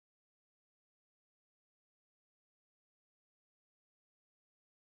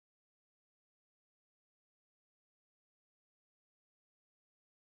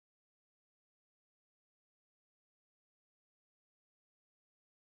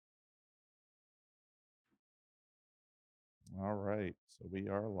All right. So we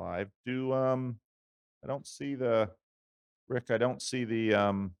are live. I don't see the Rick, I don't see the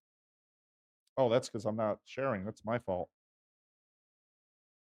oh, that's because I'm not sharing. That's my fault.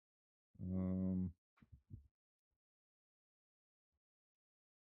 Um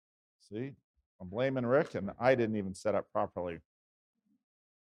see? I'm blaming Rick and I didn't even set up properly.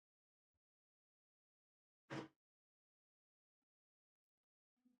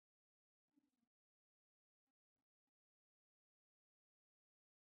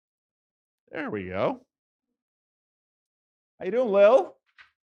 There we go. How you doing, Lil?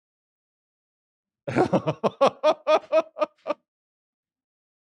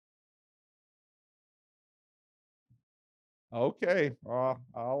 Okay.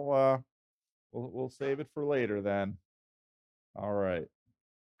 We'll save it for later then. All right.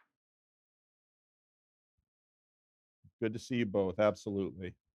 Good to see you both.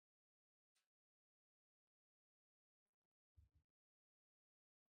 Absolutely.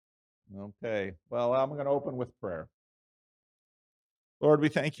 Okay. Well, I'm going to open with prayer. Lord, we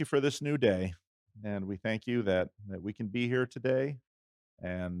thank you for this new day. And we thank you that we can be here today.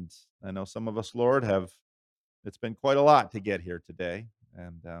 And I know some of us, Lord, it's been quite a lot to get here today.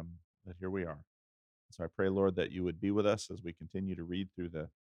 And but here we are. So I pray, Lord, that you would be with us as we continue to read through the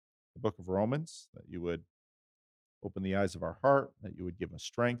book of Romans, that you would open the eyes of our heart, that you would give us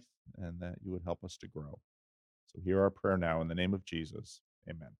strength, and that you would help us to grow. So hear our prayer now in the name of Jesus.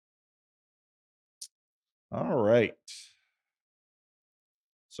 Amen. All right.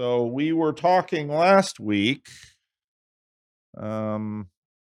 So we were talking last week. Have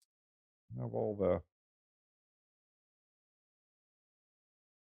all the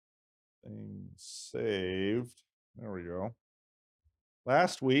things saved. There we go.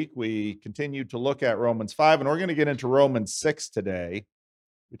 Last week, we continued to look at Romans 5, and we're going to get into Romans 6 today.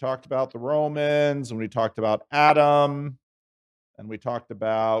 We talked about the Romans, and we talked about Adam, and we talked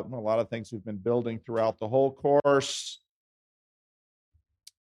about a lot of things we've been building throughout the whole course.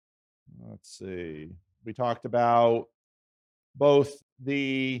 Let's see. We talked about both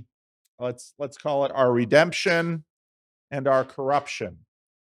the let's call it our redemption and our corruption.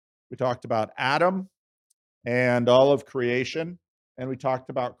 We talked about Adam and all of creation, and we talked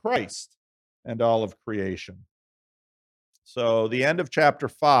about Christ and all of creation. So the end of chapter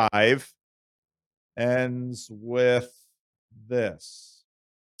 5 ends with this.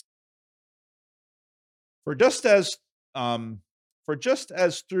 For just as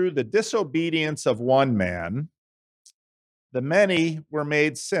through the disobedience of one man the many were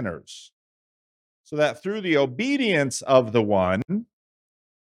made sinners, so that through the obedience of the one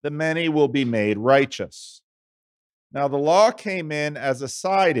the many will be made righteous. Now the law came in as a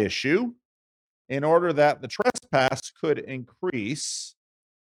side issue in order that the trespass could increase.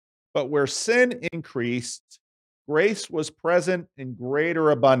 But where sin increased, grace was present in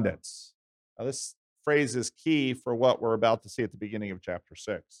greater abundance. Now, this phrase is key for what we're about to see at the beginning of chapter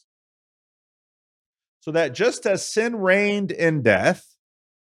 6. So that just as sin reigned in death,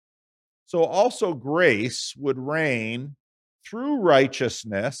 so also grace would reign through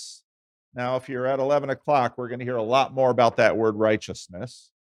righteousness. Now, if you're at 11 o'clock, we're going to hear a lot more about that word righteousness,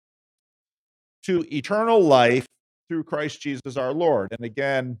 to eternal life through Christ Jesus our Lord. And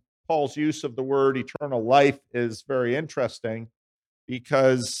again, Paul's use of the word eternal life is very interesting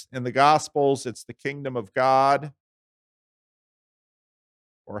because in the Gospels, it's the kingdom of God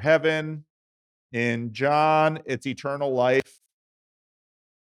or heaven. In John, it's eternal life.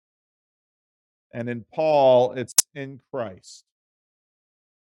 And in Paul, it's in Christ.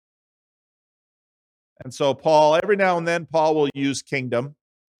 And so, Paul, every now and then, Paul will use kingdom.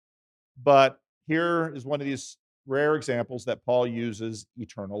 But here is one of these rare examples that Paul uses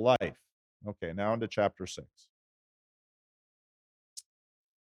eternal life. Okay, now into chapter 6.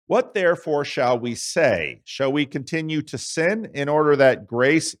 What therefore shall we say? Shall we continue to sin in order that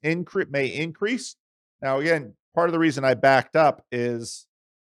grace may increase? Now, again, part of the reason I backed up is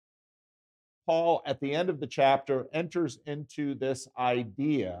Paul, at the end of the chapter, enters into this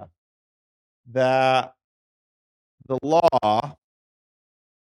idea that the law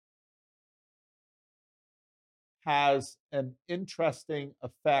has an interesting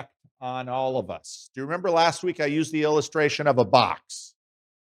effect on all of us. Do you remember last week I used the illustration of a box?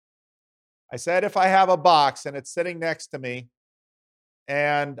 I said if I have a box and it's sitting next to me,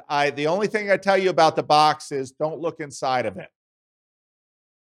 and the only thing I tell you about the box is don't look inside of it.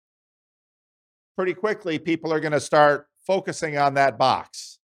 Pretty quickly, people are going to start focusing on that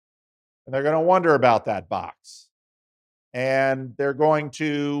box. And they're going to wonder about that box. And they're going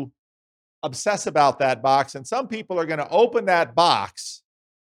to obsess about that box. And some people are going to open that box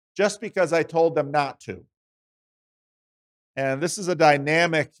just because I told them not to. And this is a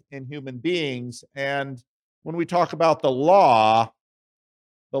dynamic in human beings. And when we talk about the law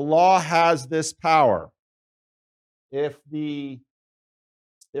has this power. If the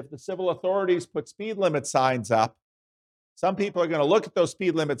civil authorities put speed limit signs up, some people are going to look at those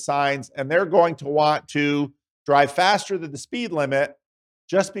speed limit signs and they're going to want to drive faster than the speed limit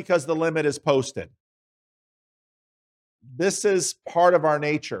just because the limit is posted. This is part of our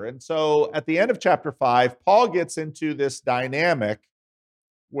nature. And so at the end of chapter 5, Paul gets into this dynamic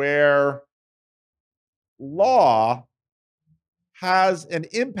where law has an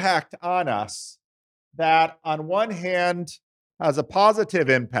impact on us that, on one hand, has a positive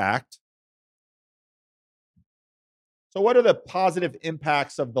impact. So, what are the positive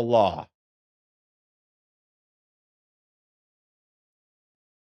impacts of the law?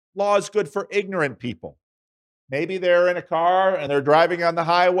 Law is good for ignorant people. Maybe they're in a car and they're driving on the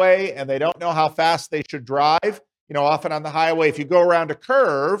highway and they don't know how fast they should drive. Often on the highway, if you go around a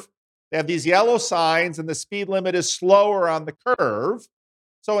curve, they have these yellow signs and the speed limit is slower on the curve.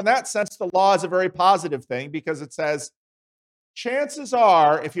 So in that sense, the law is a very positive thing because it says, chances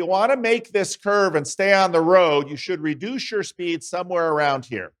are, if you want to make this curve and stay on the road, you should reduce your speed somewhere around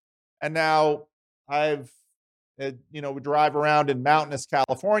here. And now we drive around in mountainous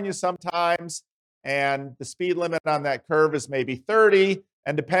California sometimes, and the speed limit on that curve is maybe 30.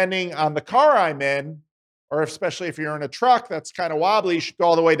 And depending on the car I'm in, or especially if you're in a truck that's kind of wobbly, you should go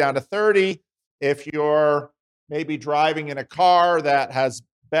all the way down to 30. If you're maybe driving in a car that has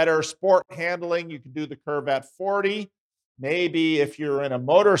better sport handling, you can do the curve at 40. Maybe if you're in a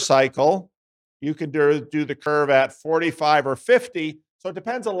motorcycle, you can do the curve at 45 or 50. So it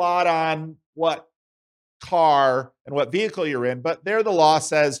depends a lot on what car and what vehicle you're in, but there the law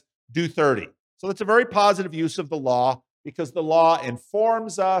says do 30. So that's a very positive use of the law because the law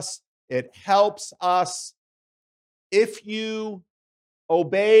informs us, it helps us. If you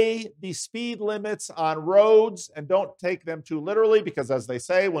obey the speed limits on roads and don't take them too literally, because as they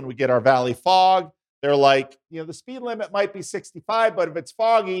say, when we get our valley fog, they're like, the speed limit might be 65, but if it's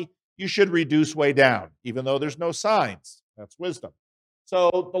foggy, you should reduce way down, even though there's no signs. That's wisdom.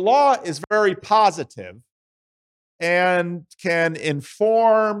 So the law is very positive and can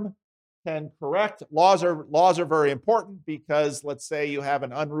inform, can correct. Laws are very important because let's say you have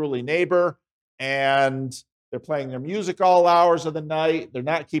an unruly neighbor and they're playing their music all hours of the night. They're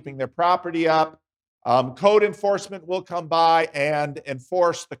not keeping their property up. Code enforcement will come by and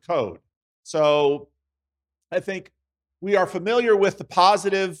enforce the code. So I think we are familiar with the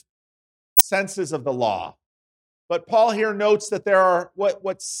positive senses of the law. But Paul here notes that there are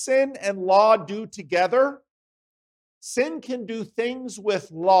what sin and law do together. Sin can do things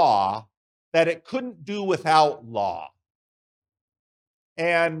with law that it couldn't do without law.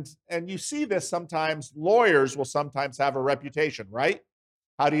 And you see this sometimes. Lawyers will sometimes have a reputation, right?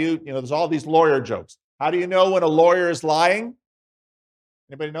 How do you there's all these lawyer jokes. How do you know when a lawyer is lying?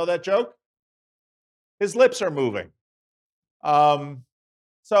 Anybody know that joke? His lips are moving.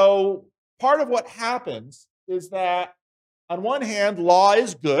 So part of what happens is that on one hand, law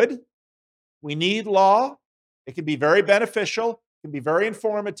is good. We need law. It can be very beneficial, it can be very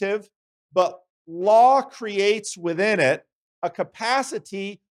informative, but law creates within it a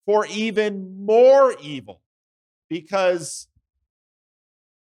capacity for even more evil, because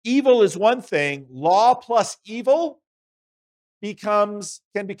evil is one thing, law plus evil can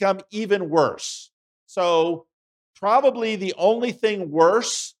become even worse. So probably the only thing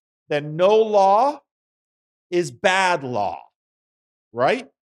worse than no law is bad law, right?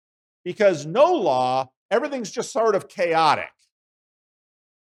 Because no law, everything's just sort of chaotic.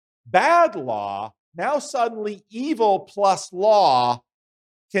 Bad law, now suddenly evil plus law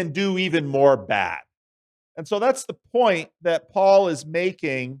can do even more bad. And so that's the point that Paul is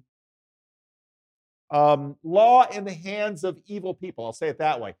making. Law in the hands of evil people, I'll say it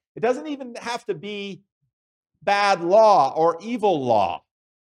that way. It doesn't even have to be bad law or evil law.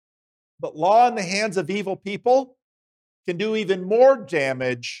 But law in the hands of evil people can do even more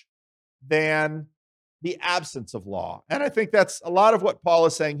damage than the absence of law. And I think that's a lot of what Paul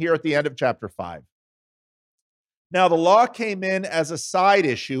is saying here at the end of chapter 5. Now, the law came in as a side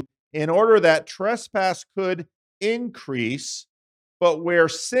issue in order that trespass could increase, but where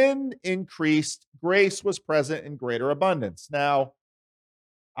sin increased, grace was present in greater abundance. Now,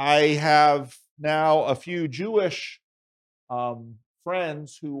 I have now a few Jewish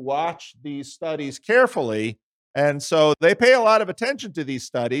friends who watch these studies carefully, and so they pay a lot of attention to these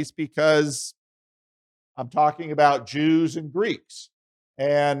studies because I'm talking about Jews and Greeks.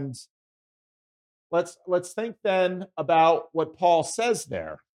 And let's think then about what Paul says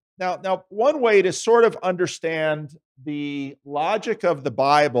there. Now, one way to sort of understand the logic of the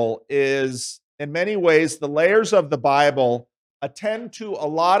Bible is, in many ways, the layers of the Bible attend to a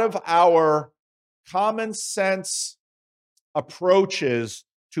lot of our common sense approaches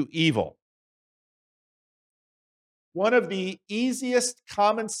to evil. One of the easiest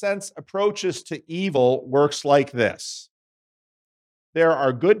common sense approaches to evil works like this: there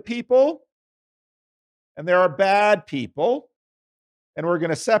are good people and there are bad people, and we're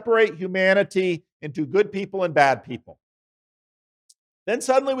going to separate humanity into good people and bad people. Then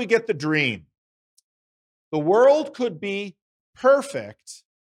suddenly we get the dream. The world could be perfect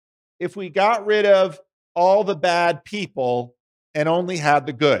if we got rid of all the bad people and only had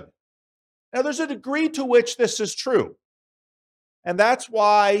the good. Now, there's a degree to which this is true, and that's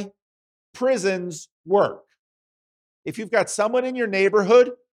why prisons work. If you've got someone in your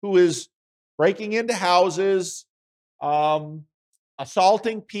neighborhood who is breaking into houses,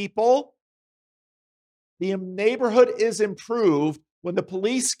 assaulting people, the neighborhood is improved when the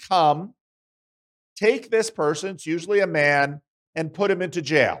police come, take this person, it's usually a man, and put him into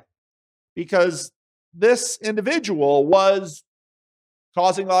jail, because this individual was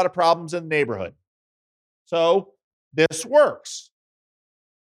causing a lot of problems in the neighborhood. So this works.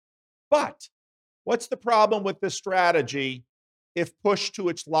 But what's the problem with this strategy if pushed to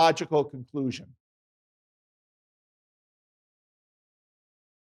its logical conclusion?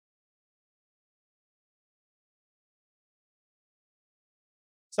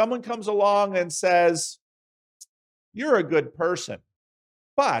 Someone comes along and says, "You're a good person,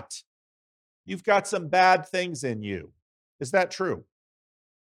 but you've got some bad things in you." Is that true?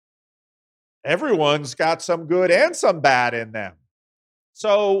 Everyone's got some good and some bad in them.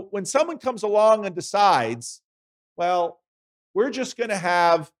 So when someone comes along and decides, well, we're going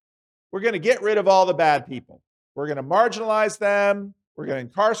to get rid of all the bad people. We're going to marginalize them. We're going to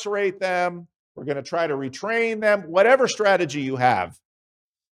incarcerate them. We're going to try to retrain them, whatever strategy you have.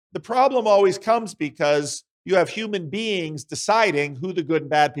 The problem always comes because you have human beings deciding who the good and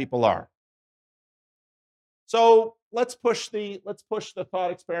bad people are. So let's push the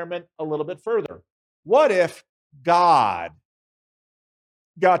thought experiment a little bit further. What if God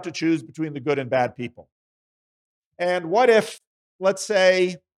got to choose between the good and bad people? And what if, let's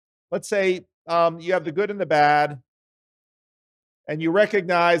say, you have the good and the bad, and you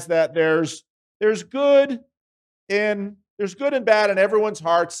recognize that there's good and bad in everyone's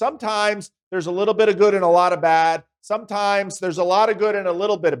heart. Sometimes there's a little bit of good and a lot of bad. Sometimes there's a lot of good and a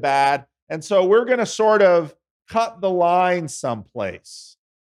little bit of bad. And so we're going to sort of cut the line someplace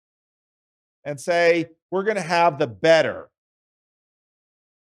and say, we're going to have the better.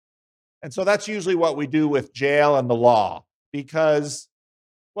 And so that's usually what we do with jail and the law, because,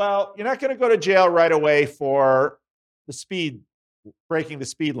 well, you're not going to go to jail right away for breaking the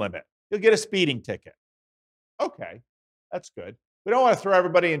speed limit. You'll get a speeding ticket. Okay, that's good. We don't want to throw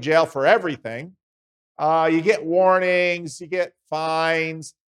everybody in jail for everything. You get warnings, you get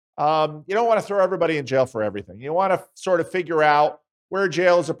fines. You don't want to throw everybody in jail for everything. You want to sort of figure out where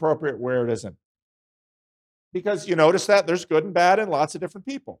jail is appropriate, where it isn't. Because you notice that there's good and bad in lots of different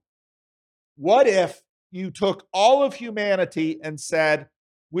people. What if you took all of humanity and said,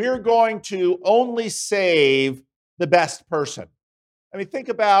 we're going to only save the best person? I mean, think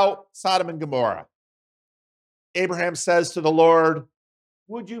about Sodom and Gomorrah. Abraham says to the Lord,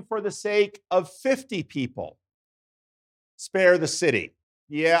 would you, for the sake of 50 people, spare the city?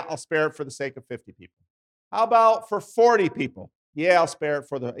 Yeah, I'll spare it for the sake of 50 people. How about for 40 people? Yeah, I'll spare it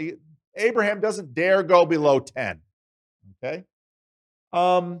for the... Abraham doesn't dare go below 10. Okay?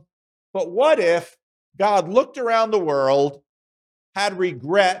 But what if God looked around the world, had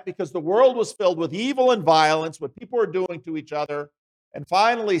regret because the world was filled with evil and violence, what people were doing to each other, and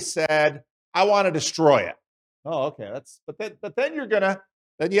finally said, I want to destroy it. Oh, okay.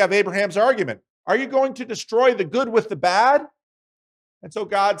 Then you have Abraham's argument. Are you going to destroy the good with the bad? And so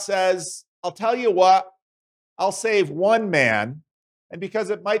God says, I'll tell you what, I'll save one man. And because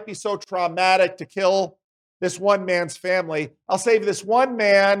it might be so traumatic to kill this one man's family, I'll save this one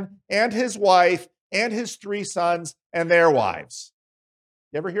man and his wife and his 3 sons and their wives.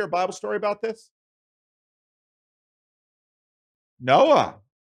 You ever hear a Bible story about this? Noah.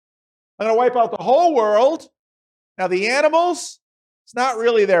 I'm going to wipe out the whole world. Now, the animals, it's not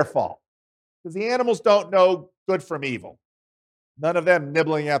really their fault, because the animals don't know good from evil. None of them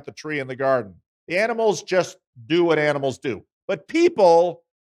nibbling at the tree in the garden. The animals just do what animals do. But people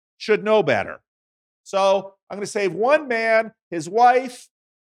should know better. So I'm going to save one man, his wife,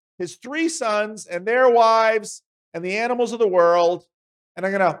 his 3 sons and their wives, and the animals of the world, and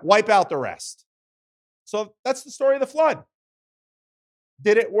I'm going to wipe out the rest. So that's the story of the flood.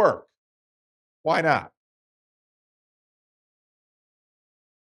 Did it work? Why not?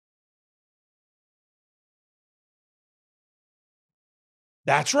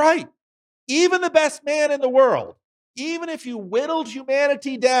 That's right. Even the best man in the world, even if you whittled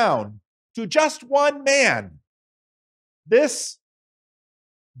humanity down to just one man, this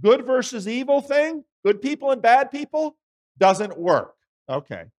good versus evil thing, good people and bad people, doesn't work.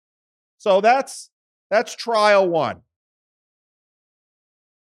 Okay. So that's trial one.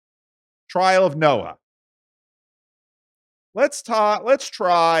 Trial of Noah. Let's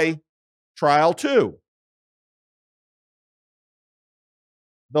try trial two.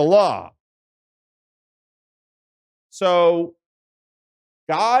 The law. So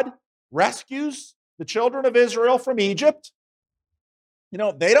God rescues the children of Israel from Egypt. You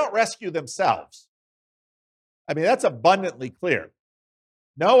know, they don't rescue themselves. I mean, that's abundantly clear.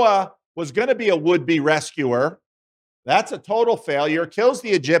 Noah was going to be a would-be rescuer. That's a total failure, kills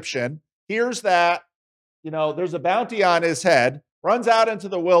the Egyptian, hears that, there's a bounty on his head, runs out into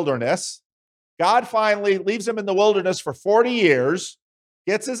the wilderness. God finally leaves him in the wilderness for 40 years,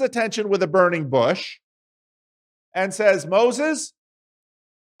 gets his attention with a burning bush, and says, Moses,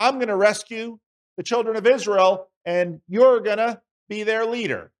 I'm going to rescue the children of Israel, and you're going to be their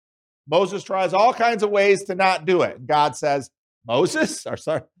leader. Moses tries all kinds of ways to not do it. God says, Moses,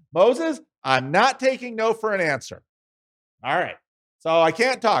 I'm not taking no for an answer. All right. So I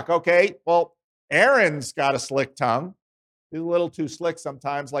can't talk. Okay. Well, Aaron's got a slick tongue. He's a little too slick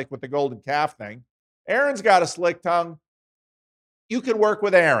sometimes, like with the golden calf thing. Aaron's got a slick tongue. You can work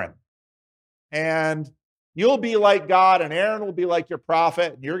with Aaron. And you'll be like God, and Aaron will be like your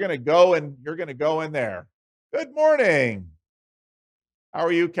prophet, and you're going to go in there. Good morning. How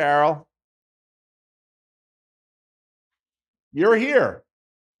are you, Carol? You're here.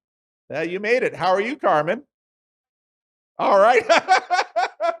 You made it. How are you, Carmen? All right.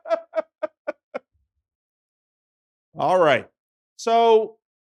 All right. So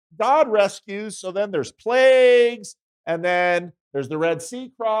God rescues. So then there's plagues, and then there's the Red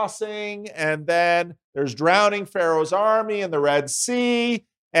Sea crossing, and then there's drowning Pharaoh's army in the Red Sea,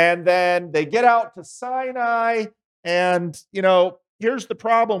 and then they get out to Sinai. And, here's the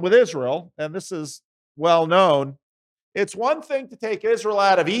problem with Israel, and this is well known. It's one thing to take Israel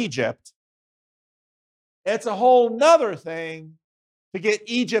out of Egypt. It's a whole nother thing to get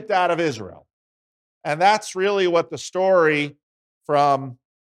Egypt out of Israel. And that's really what the story from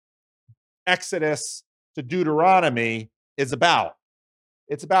Exodus to Deuteronomy is about.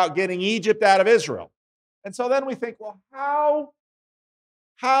 It's about getting Egypt out of Israel. And so then we think, well,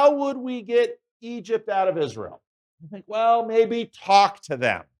 how would we get Egypt out of Israel? I think, well, maybe talk to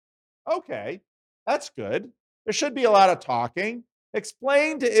them. Okay, that's good. There should be a lot of talking.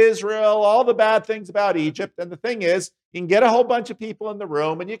 Explain to Israel all the bad things about Egypt. And the thing is, you can get a whole bunch of people in the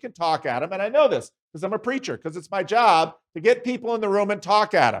room and you can talk at them. And I know this because I'm a preacher, because it's my job to get people in the room and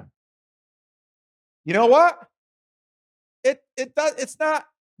talk at them. You know what? It's not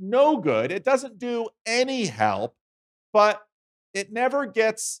no good. It doesn't do any help, but it never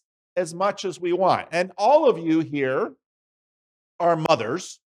gets as much as we want. And all of you here are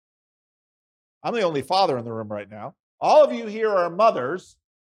mothers. I'm the only father in the room right now. All of you here are mothers.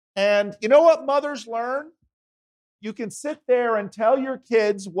 And you know what mothers learn? You can sit there and tell your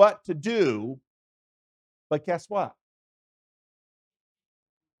kids what to do, but guess what?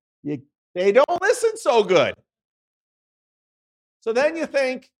 They don't listen so good. So then you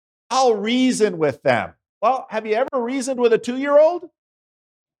think, I'll reason with them. Well, have you ever reasoned with a 2-year-old?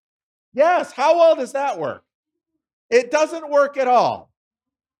 Yes. How well does that work? It doesn't work at all.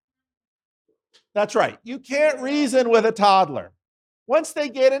 That's right. You can't reason with a toddler. Once they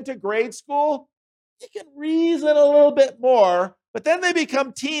get into grade school, you can reason a little bit more, but then they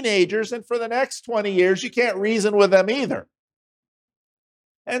become teenagers, and for the next 20 years, you can't reason with them either.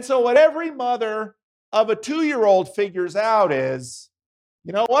 And so what every mother of a 2-year-old figures out is,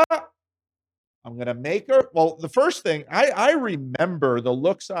 you know what? I'm going to make her. Well, the first thing, I remember the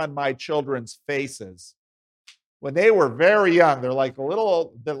looks on my children's faces when they were very young. They're like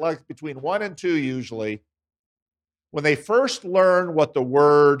between 1 and 2 usually. When they first learn what the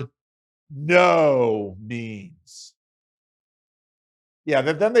word no means. Yeah,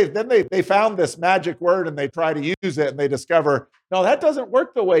 then they found this magic word and they try to use it and they discover, no, that doesn't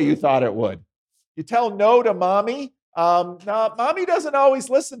work the way you thought it would. You tell no to mommy. No, mommy doesn't always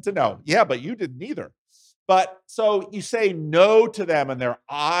listen to no. Yeah, but you didn't either. But so you say no to them and their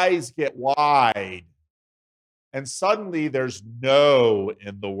eyes get wide. And suddenly there's no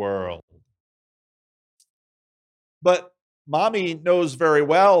in the world. But mommy knows very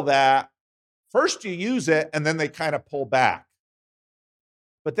well that first you use it and then they kind of pull back.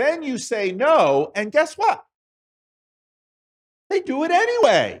 But then you say no, and guess what? They do it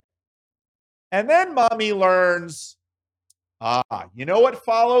anyway. And then mommy learns, you know what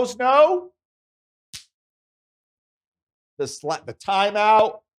follows no? The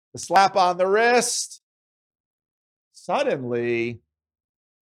timeout, the slap on the wrist. Suddenly,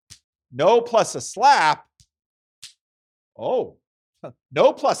 no plus a slap. Oh,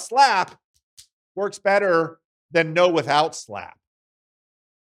 no plus slap works better than no without slap.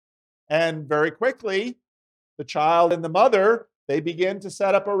 And very quickly, the child and the mother, they begin to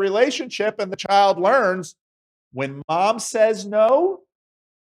set up a relationship, and the child learns when mom says no,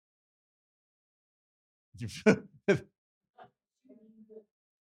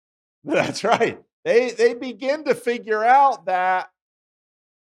 that's right. They begin to figure out that,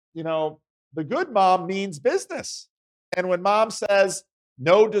 the good mom means business. And when mom says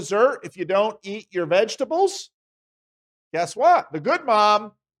no dessert if you don't eat your vegetables, guess what? The good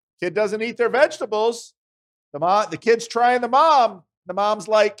mom, kid doesn't eat their vegetables. The kid's trying the mom. The mom's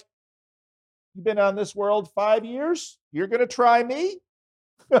like, you've been on this world 5 years? You're going to try me?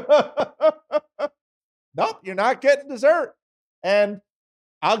 Nope, you're not getting dessert. And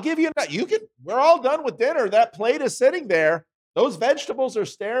I'll give you, we're all done with dinner. That plate is sitting there. Those vegetables are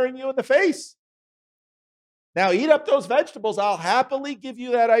staring you in the face. Now eat up those vegetables. I'll happily give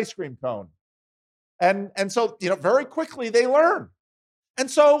you that ice cream cone. And so, very quickly they learn. And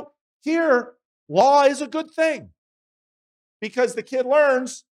so here, law is a good thing because the kid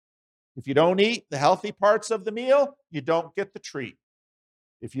learns if you don't eat the healthy parts of the meal, you don't get the treat.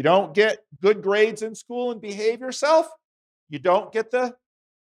 If you don't get good grades in school and behave yourself, you don't get the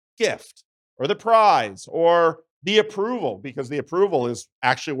gift or the prize or the approval, because the approval is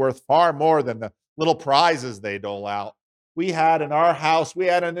actually worth far more than the little prizes they dole out. We had in our house, we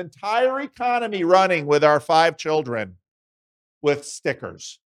had an entire economy running with our 5 children with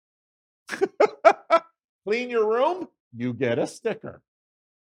stickers. Clean your room, you get a sticker.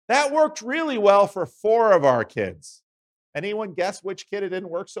 That worked really well for 4 of our kids. Anyone guess which kid it didn't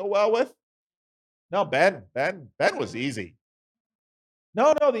work so well with? No, Ben. Ben was easy.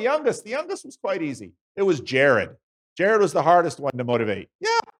 No, the youngest. The youngest was quite easy. It was Jared. Jared was the hardest one to motivate.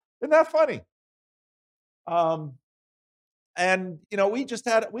 Yeah, isn't that funny? And we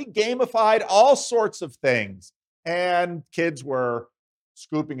gamified all sorts of things. And kids were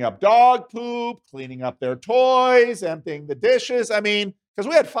scooping up dog poop, cleaning up their toys, emptying the dishes. Because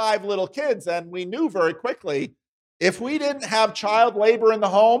we had 5 little kids, and we knew very quickly if we didn't have child labor in the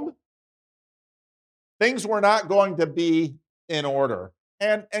home, things were not going to be in order.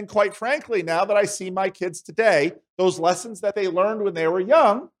 And quite frankly, now that I see my kids today, those lessons that they learned when they were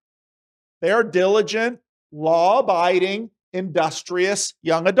young, they are diligent, law-abiding, industrious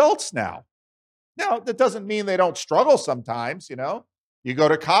young adults now. Now, that doesn't mean they don't struggle sometimes, You go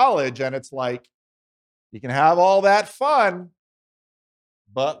to college and it's like, you can have all that fun,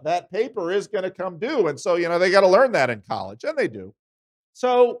 but that paper is going to come due. And so, they got to learn that in college, and they do.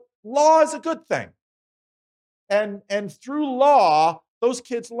 So law is a good thing. And through law, those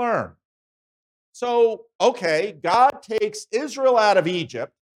kids learn. So, okay, God takes Israel out of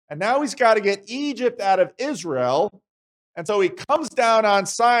Egypt, and now he's got to get Egypt out of Israel. And so he comes down on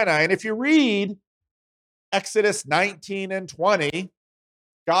Sinai. And if you read Exodus 19 and 20,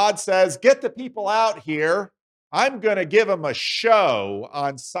 God says, get the people out here. I'm going to give them a show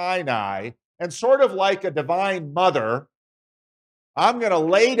on Sinai. And sort of like a divine mother, I'm going to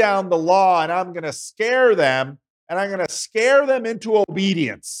lay down the law and I'm going to scare them. And I'm going to scare them into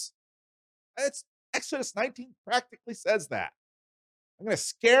obedience. Exodus 19 practically says that. I'm going to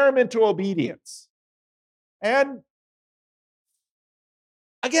scare them into obedience. And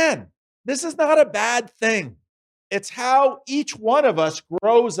again, this is not a bad thing. It's how each one of us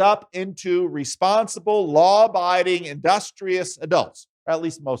grows up into responsible, law-abiding, industrious adults, or at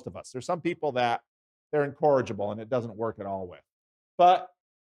least most of us. There's some people that they're incorrigible and it doesn't work at all with. But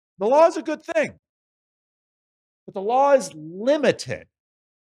the law is a good thing. But the law is limited.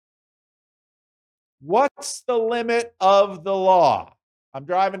 What's the limit of the law? I'm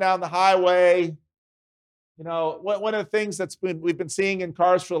driving down the highway. One of the things we've been seeing in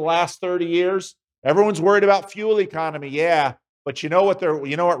cars for the last 30 years, everyone's worried about fuel economy. Yeah, but you know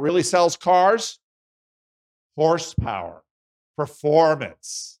what really sells cars? Horsepower,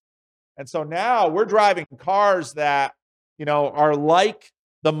 performance. And so now we're driving cars that, are like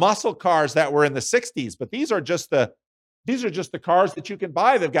the muscle cars that were in the 60s, but these are just the cars that you can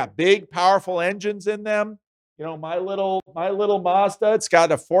buy. They've got big, powerful engines in them. My little Mazda, it's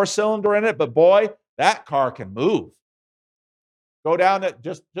got a 4-cylinder in it, but boy, that car can move. Go down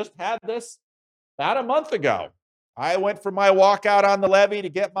just had this about a month ago. I went for my walk out on the levee to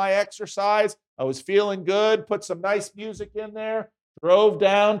get my exercise. I was feeling good, put some nice music in there, drove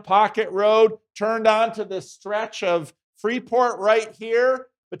down Pocket Road, turned onto this stretch of Freeport right here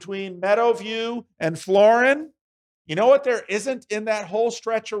between Meadowview and Florin. You know what there isn't in that whole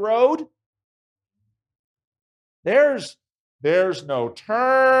stretch of road? There's no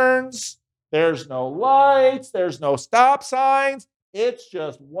turns, there's no lights, there's no stop signs. It's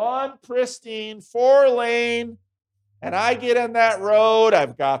just one pristine 4-lane. And I get in that road.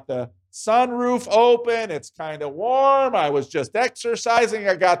 I've got the sunroof open. It's kind of warm. I was just exercising.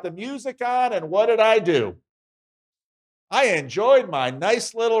 I got the music on. And what did I do? I enjoyed my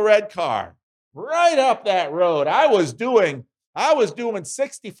nice little red car right up that road. I was doing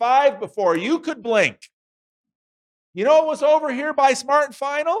 65 before you could blink. You know what was over here by Smart and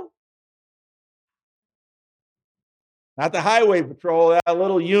Final? Not the highway patrol, that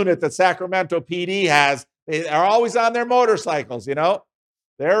little unit that Sacramento PD has. They are always on their motorcycles, you know.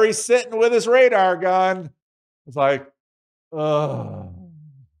 There he's sitting with his radar gun. It's like, ugh.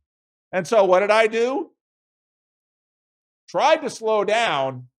 And so what did I do? Tried to slow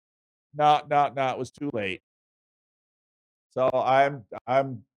down. No, it was too late. So I'm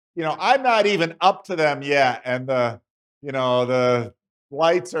not even up to them yet. And the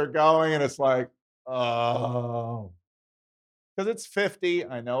lights are going and it's like, oh, because it's 50.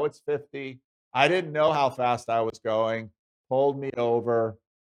 I know it's 50. I didn't know how fast I was going. Pulled me over.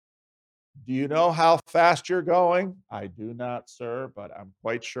 Do you know how fast you're going? I do not, sir, but I'm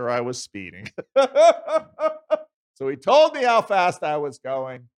quite sure I was speeding. So he told me how fast I was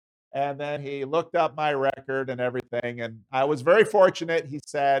going. And then he looked up my record and everything. And I was very fortunate. He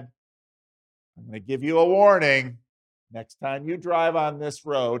said, I'm going to give you a warning next time you drive on this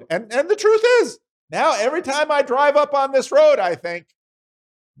road. And the truth is, now every time I drive up on this road, I think,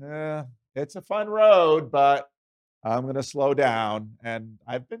 it's a fun road, but I'm going to slow down. And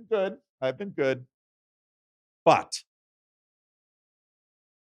I've been good. But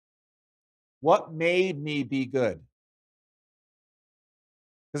what made me be good?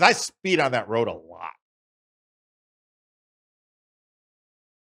 Because I speed on that road a lot.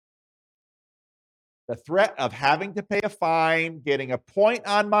 The threat of having to pay a fine, getting a point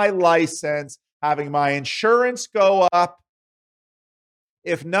on my license, having my insurance go up.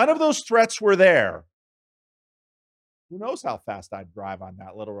 If none of those threats were there, who knows how fast I'd drive on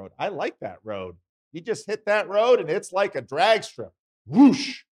that little road. I like that road. You just hit that road and it's like a drag strip.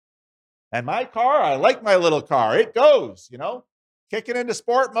 Whoosh. And my car, I like my little car. It goes, kick it into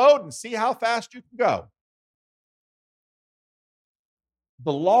sport mode and see how fast you can go.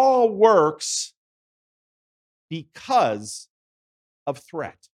 The law works because of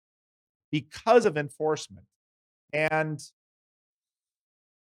threat, because of enforcement. And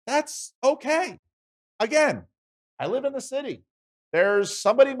that's okay. Again, I live in the city. There's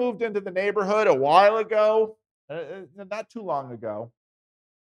somebody moved into the neighborhood a while ago, not too long ago,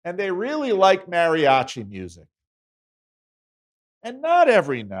 and they really like mariachi music. And not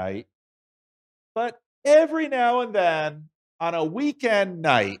every night, but every now and then on a weekend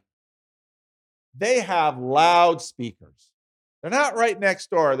night, they have loudspeakers. They're not right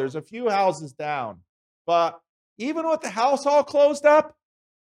next door. There's a few houses down. But even with the house all closed up,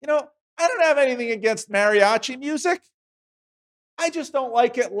 I don't have anything against mariachi music. I just don't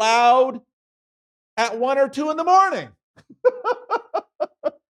like it loud at 1 or 2 in the morning.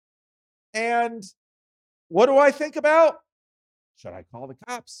 And what do I think about? Should I call the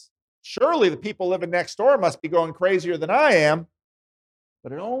cops? Surely the people living next door must be going crazier than I am.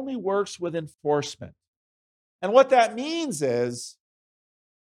 But it only works with enforcement. And what that means is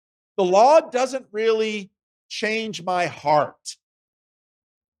the law doesn't really change my heart.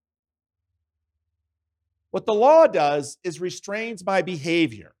 What the law does is restrains my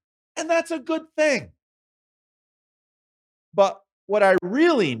behavior. And that's a good thing. But what I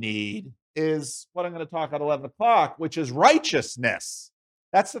really need is what I'm going to talk at 11 o'clock, which is righteousness.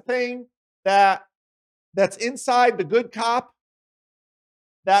 That's the thing that's inside the good cop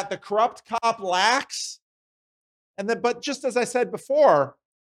that the corrupt cop lacks. But just as I said before,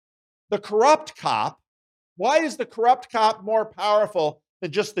 the corrupt cop, why is the corrupt cop more powerful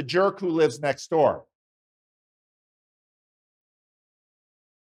than just the jerk who lives next door?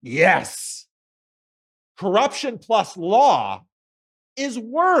 Yes. Corruption plus law is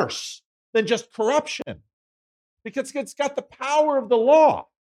worse than just corruption because it's got the power of the law.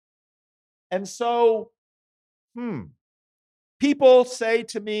 And so, people say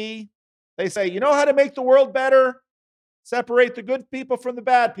to me, they say, you know how to make the world better? Separate the good people from the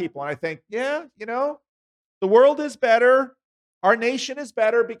bad people. And I think, yeah, the world is better. Our nation is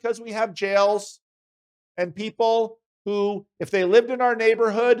better because we have jails and people who, if they lived in our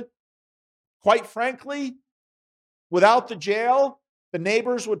neighborhood, quite frankly, without the jail, the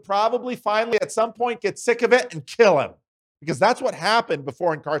neighbors would probably finally at some point get sick of it and kill him, because that's what happened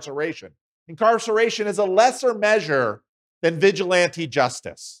before incarceration. Incarceration is a lesser measure than vigilante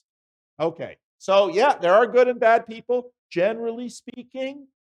justice. Okay, so yeah, there are good and bad people, generally speaking,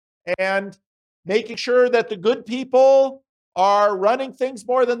 and making sure that the good people are running things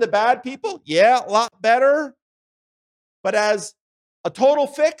more than the bad people, yeah, a lot better. But as a total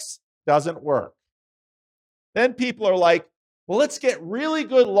fix, doesn't work. Then people are like, well, let's get really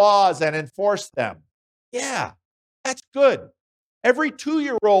good laws and enforce them. Yeah, that's good. Every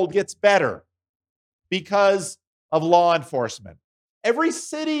 2-year-old gets better because of law enforcement. Every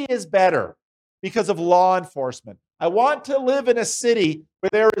city is better because of law enforcement. I want to live in a city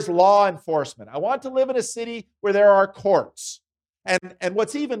where there is law enforcement. I want to live in a city where there are courts. And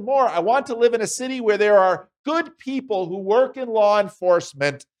what's even more, I want to live in a city where there are good people who work in law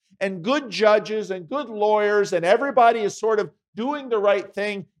enforcement and good judges and good lawyers, and everybody is sort of doing the right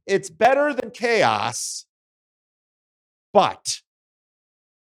thing. It's better than chaos. But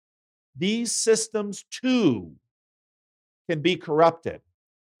these systems too can be corrupted.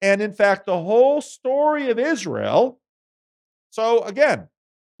 And in fact, the whole story of Israel, so again,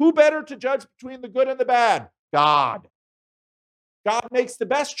 who better to judge between the good and the bad? God. God makes the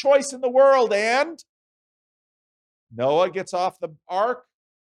best choice in the world, and Noah gets off the ark,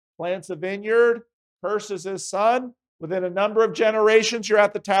 plants a vineyard, curses his son. Within a number of generations, you're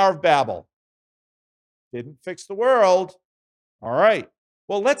at the Tower of Babel. Didn't fix the world. All right.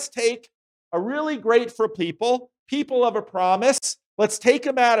 Well, let's take a really grateful people of a promise. Let's take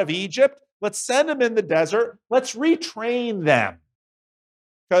them out of Egypt. Let's send them in the desert. Let's retrain them.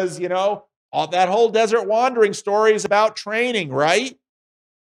 Because, all that whole desert wandering story is about training, right?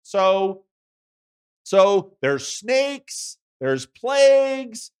 So there's snakes, there's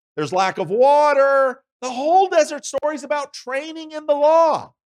plagues, there's lack of water. The whole desert story is about training in the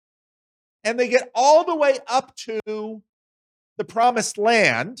law. And they get all the way up to the promised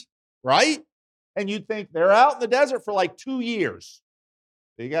land, right? And you'd think they're out in the desert for like 2 years.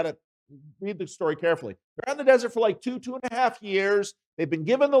 You got to read the story carefully. They're out in the desert for like 2.5 years. They've been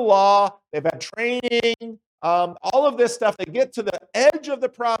given the law. They've had training, all of this stuff. They get to the edge of the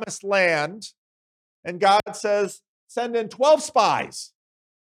promised land, and God says, send in 12 spies.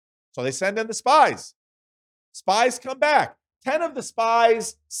 So they send in the spies. Spies come back. 10 of the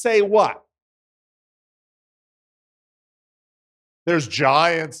spies say what? There's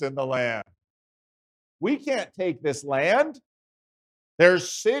giants in the land. We can't take this land.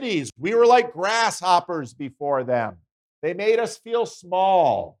 There's cities. We were like grasshoppers before them. They made us feel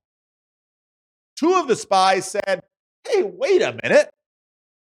small. 2 of the spies said, hey, wait a minute.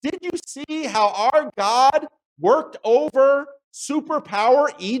 Did you see how our God worked over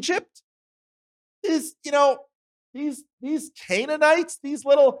superpower Egypt? These Canaanites, these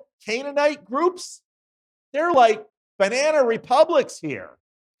little Canaanite groups, they're like banana republics here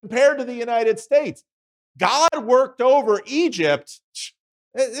compared to the United States. God worked over Egypt.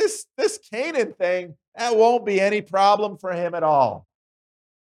 This Canaan thing, that won't be any problem for him at all.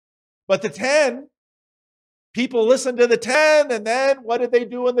 But the 10, people listened to the 10, and then what did they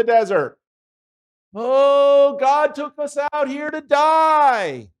do in the desert? Oh, God took us out here to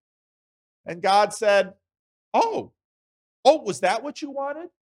die. And God said, oh, was that what you wanted?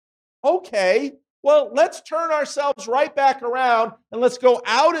 Okay, well, let's turn ourselves right back around and let's go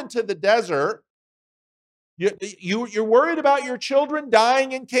out into the desert. You're worried about your children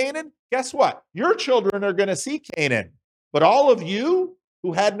dying in Canaan? Guess what? Your children are going to see Canaan. But all of you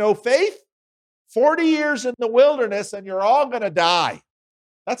who had no faith, 40 years in the wilderness, and you're all going to die.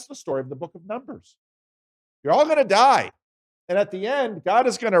 That's the story of the book of Numbers. You're all going to die. And at the end, God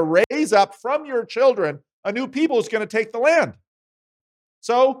is going to raise up from your children a new people who's going to take the land.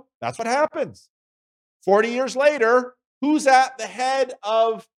 So that's what happens. 40 years later, who's at the head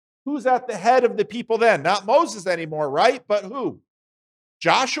of the people then? Not Moses anymore, right? But who?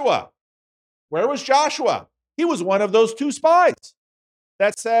 Joshua. Where was Joshua? He was one of those 2 spies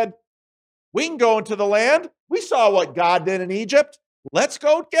that said, we can go into the land. We saw what God did in Egypt. Let's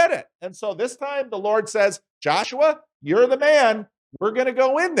go get it. And so this time the Lord says, Joshua, you're the man. We're going to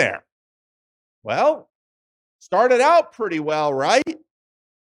go in there. Well, started out pretty well, right?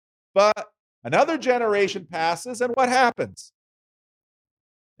 But another generation passes, and what happens?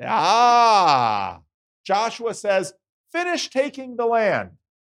 Joshua says, finish taking the land.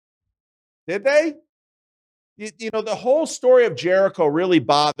 Did they? The whole story of Jericho really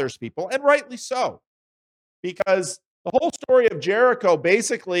bothers people, and rightly so, because the whole story of Jericho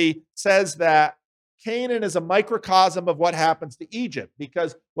basically says that Canaan is a microcosm of what happens to Egypt,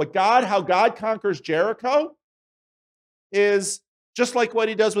 because how God conquers Jericho is just like what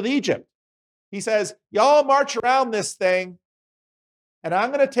he does with Egypt. He says, y'all march around this thing, and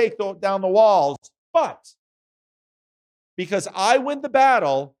I'm going to take down the walls, but because I win the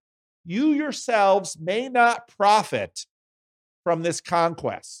battle, you yourselves may not profit from this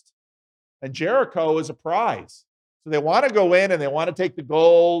conquest. And Jericho is a prize. So they want to go in and they want to take the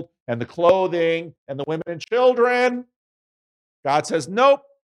gold and the clothing and the women and children. God says, nope,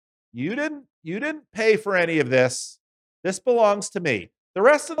 you didn't pay for any of this. This belongs to me. The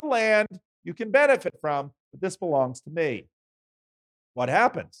rest of the land you can benefit from, but this belongs to me. What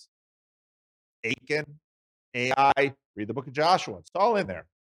happens? Achan, Ai, read the book of Joshua. It's all in there.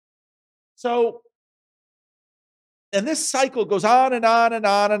 So, and this cycle goes on and on and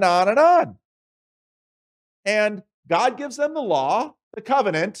on and on and on. And God gives them the law, the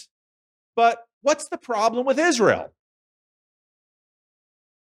covenant, but what's the problem with Israel?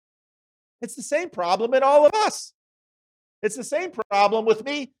 It's the same problem in all of us. It's the same problem with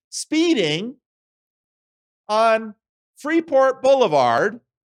me speeding on Freeport Boulevard.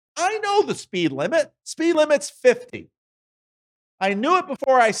 I know the speed limit. Speed limit's 50. I knew it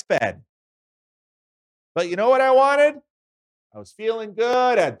before I sped. But you know what I wanted? I was feeling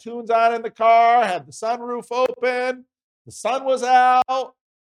good, had tunes on in the car, had the sunroof open, the sun was out,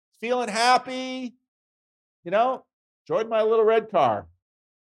 feeling happy. You know, enjoyed my little red car.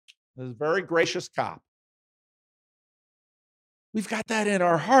 It was a very gracious cop. We've got that in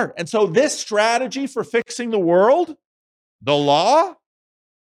our heart. And so this strategy for fixing the world, the law,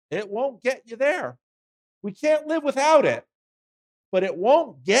 it won't get you there. We can't live without it, but it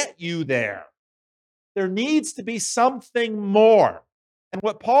won't get you there. There needs to be something more. And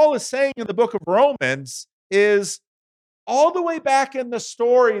what Paul is saying in the book of Romans is all the way back in the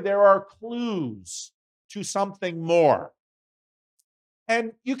story, there are clues to something more.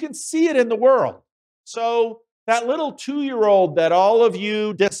 And you can see it in the world. So that little 2-year-old that all of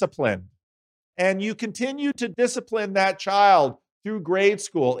you disciplined, and you continue to discipline that child through grade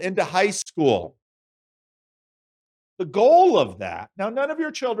school, into high school. The goal of that, now none of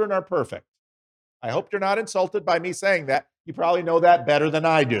your children are perfect. I hope you're not insulted by me saying that. You probably know that better than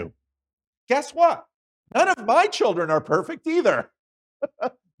I do. Guess what? None of my children are perfect either.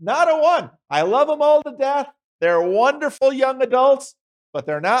 Not a one. I love them all to death. They're wonderful young adults, but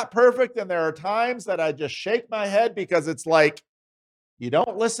they're not perfect. And there are times that I just shake my head because it's like, you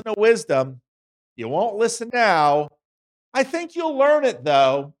don't listen to wisdom. You won't listen now. I think you'll learn it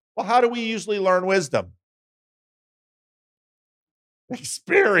though. Well, how do we usually learn wisdom?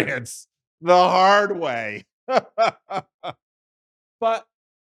 Experience. The hard way. But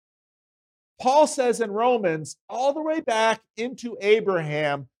Paul says in Romans, all the way back into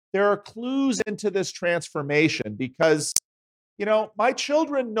Abraham, there are clues into this transformation because, you know, my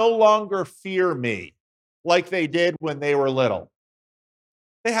children no longer fear me like they did when they were little.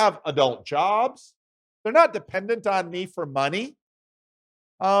 They have adult jobs. They're not dependent on me for money.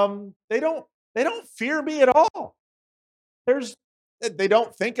 They don't fear me at all. They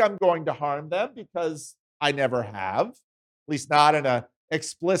don't think I'm going to harm them because I never have, at least not in an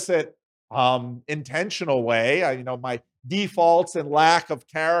explicit, intentional way. My defaults and lack of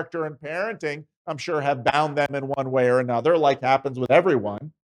character and parenting, I'm sure, have bound them in one way or another, like happens with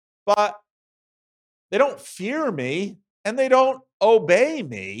everyone. But they don't fear me and they don't obey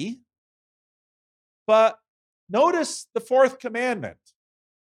me. But notice the fourth commandment.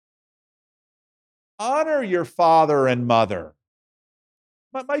 Honor your father and mother.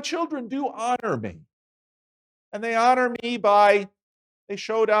 But my children do honor me. And they honor me they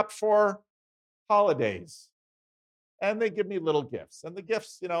showed up for holidays. And they give me little gifts. And the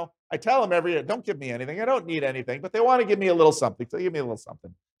gifts, I tell them every year, don't give me anything. I don't need anything. But they want to give me a little something. So they give me a little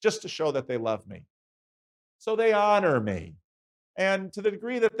something just to show that they love me. So they honor me. And to the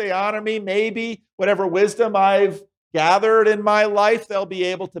degree that they honor me, maybe whatever wisdom I've gathered in my life, they'll be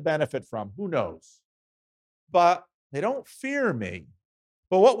able to benefit from. Who knows? But they don't fear me.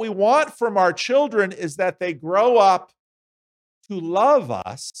 But what we want from our children is that they grow up to love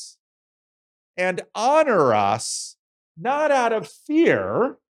us and honor us, not out of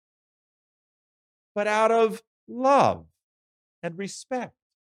fear, but out of love and respect.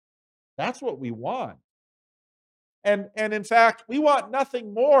 That's what we want. And in fact, we want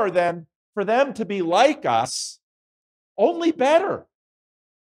nothing more than for them to be like us, only better.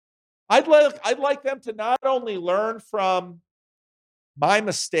 I'd like them to not only learn from my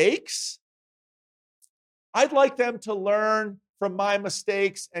mistakes, I'd like them to learn from my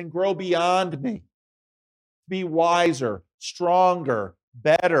mistakes and grow beyond me, be wiser, stronger,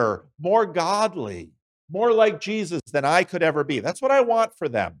 better, more godly, more like Jesus than I could ever be. That's what I want for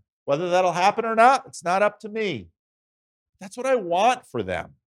them. Whether that'll happen or not, it's not up to me. That's what I want for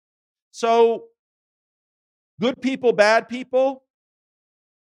them. So, good people, bad people,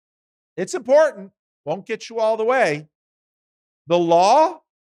 it's important. Won't get you all the way. The law,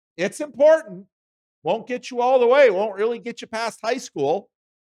 it's important. Won't get you all the way. Won't really get you past high school.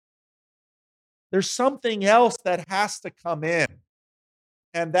 There's something else that has to come in.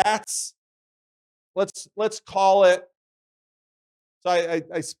 And that's, let's call it. So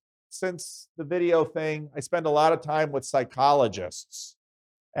I since the video thing, I spend a lot of time with psychologists,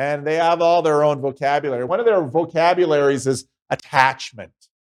 and they have all their own vocabulary. One of their vocabularies is attachment.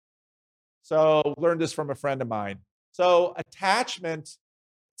 So learned this from a friend of mine. So attachment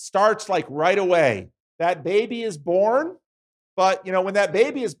starts like right away. That baby is born, but when that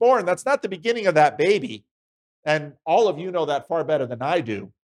baby is born, that's not the beginning of that baby. And all of you know that far better than I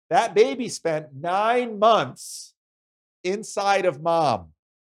do. That baby spent 9 months inside of mom.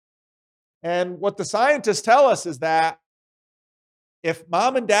 And what the scientists tell us is that if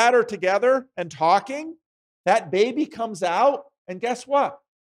mom and dad are together and talking, that baby comes out, and guess what?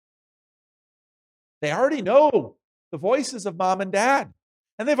 They already know the voices of mom and dad.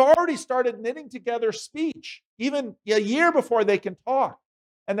 And they've already started knitting together speech, even a year before they can talk.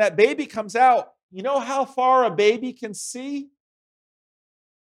 And that baby comes out. You know how far a baby can see?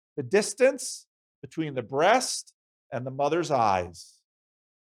 The distance between the breast and the mother's eyes.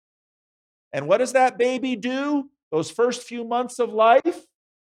 And what does that baby do those first few months of life?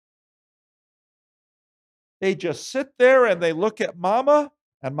 They just sit there and they look at mama,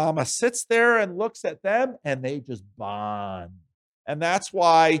 and mama sits there and looks at them, and they just bond. And that's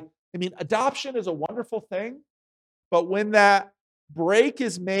why, adoption is a wonderful thing, but when that break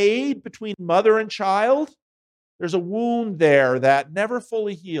is made between mother and child, there's a wound there that never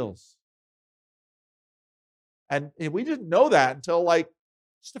fully heals. And we didn't know that until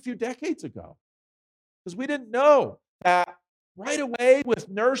just a few decades ago, because we didn't know that right away with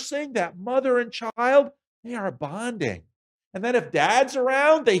nursing, that mother and child, they are bonding. And then if dad's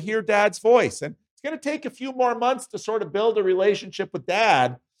around, they hear dad's voice. And it's going to take a few more months to sort of build a relationship with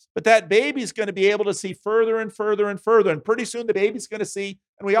dad, but that baby's going to be able to see further and further and further. And pretty soon the baby's going to see,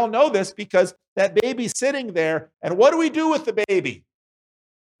 and we all know this because that baby's sitting there. And what do we do with the baby?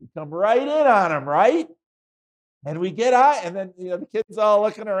 We come right in on him, right? And we get out, and then the kid's all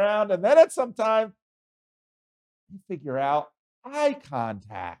looking around, and then at some time, we figure out eye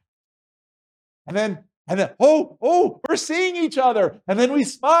contact. And then, oh, we're seeing each other. And then we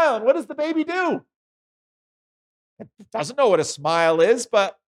smile. And what does the baby do? It doesn't know what a smile is,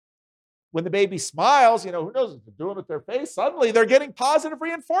 but when the baby smiles, who knows what they're doing with their face? Suddenly they're getting positive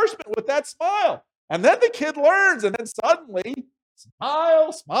reinforcement with that smile. And then the kid learns, and then suddenly,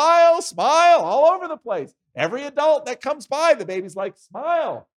 smile, smile, smile all over the place. Every adult that comes by, the baby's like,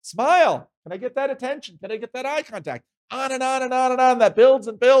 smile, smile. Can I get that attention? Can I get that eye contact? On and on and on and on. That builds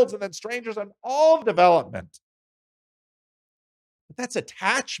and builds, and then strangers and all development. But that's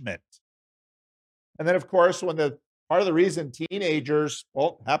attachment. And then, of course, when part of the reason teenagers,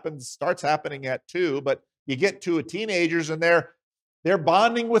 starts happening at 2, but you get to teenagers and they're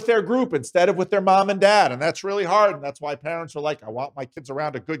bonding with their group instead of with their mom and dad. And that's really hard. And that's why parents are like, I want my kids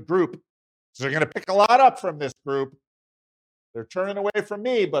around a good group. So they're going to pick a lot up from this group. They're turning away from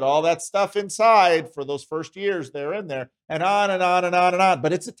me, but all that stuff inside for those first years, they're in there, and on and on and on and on.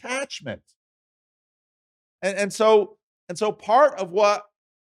 But it's attachment. And so part of what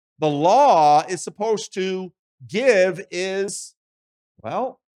the law is supposed to give is,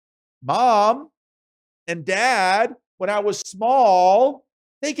 mom and dad, when I was small,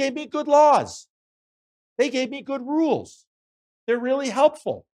 they gave me good laws. They gave me good rules. They're really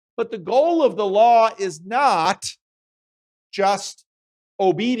helpful. But the goal of the law is not just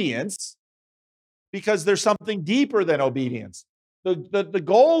obedience, because there's something deeper than obedience. The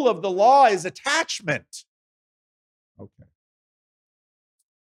goal of the law is attachment. Okay.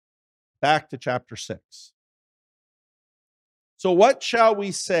 Back to chapter 6. So what shall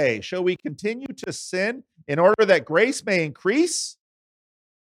we say? Shall we continue to sin in order that grace may increase?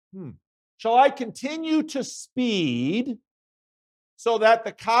 Shall I continue to speed so that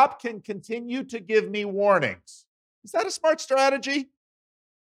the cop can continue to give me warnings? Is that a smart strategy?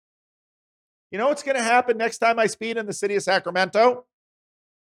 You know what's going to happen next time I speed in the city of Sacramento?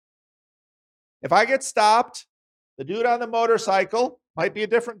 If I get stopped, the dude on the motorcycle might be a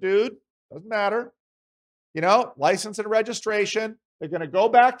different dude. Doesn't matter. License and registration. They're going to go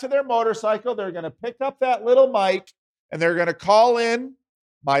back to their motorcycle. They're going to pick up that little mic, and they're going to call in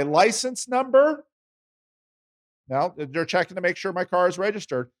my license number, Now they're checking to make sure my car is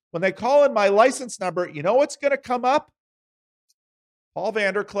registered. When they call in my license number, you know what's going to come up? Paul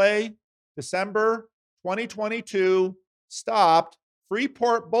Vanderklay, December 2022, stopped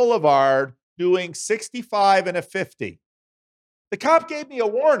Freeport Boulevard doing 65 and a 50. The cop gave me a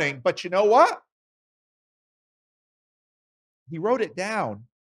warning, but you know what? He wrote it down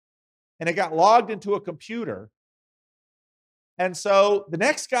and it got logged into a computer. And so the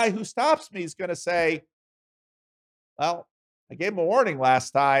next guy who stops me is going to say, well, I gave him a warning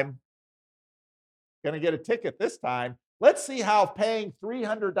last time. Going to get a ticket this time. Let's see how paying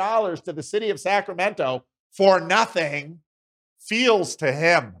 $300 to the city of Sacramento for nothing feels to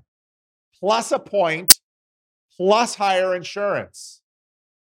him. Plus a point, plus higher insurance.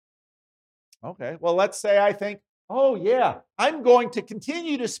 Okay, well, let's say I think, oh yeah, I'm going to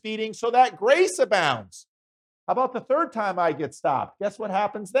continue to speeding so that grace abounds. How about the third time I get stopped? Guess what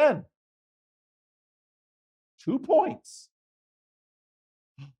happens then? 2 points.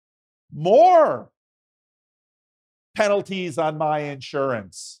 More penalties on my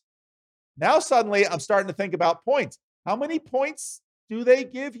insurance. Now suddenly I'm starting to think about points. How many points do they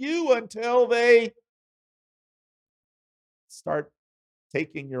give you until they start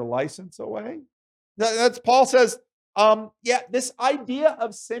taking your license away? That's Paul says, this idea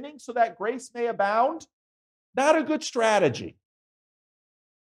of sinning so that grace may abound, not a good strategy.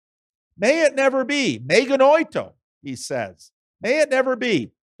 May it never be. Meganoito, he says. May it never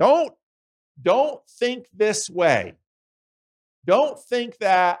be. Don't think this way. Don't think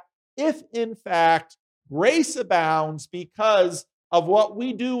that if in fact grace abounds because of what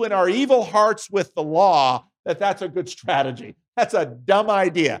we do in our evil hearts with the law, that's a good strategy. That's a dumb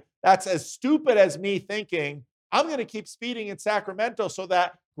idea. That's as stupid as me thinking, I'm going to keep speeding in Sacramento so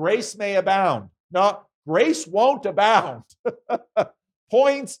that grace may abound. No, grace won't abound.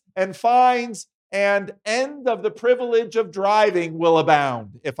 Points and fines and end of the privilege of driving will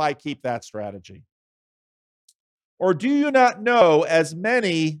abound if I keep that strategy. Or do you not know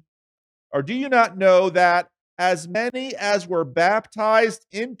that as many as were baptized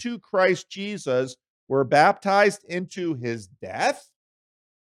into Christ Jesus were baptized into his death?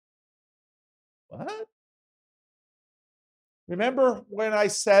 What? Remember when I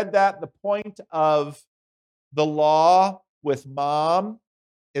said that the point of the law with mom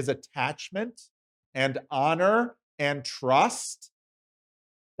is attachment and honor and trust?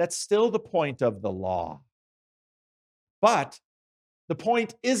 That's still the point of the law. But the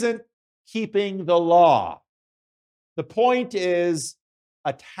point isn't keeping the law. The point is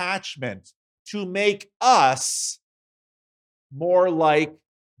attachment to make us more like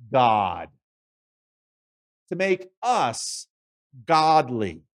God, to make us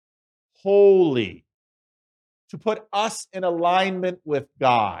godly, holy, to put us in alignment with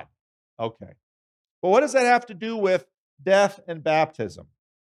God. Okay. Well, what does that have to do with death and baptism?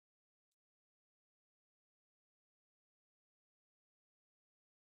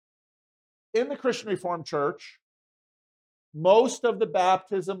 In the Christian Reformed Church, most of the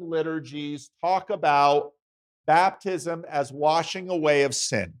baptism liturgies talk about baptism as washing away of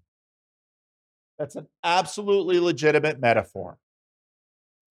sin. That's an absolutely legitimate metaphor.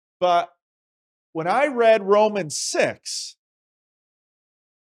 But when I read Romans 6,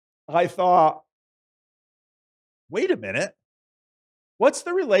 I thought, wait a minute. What's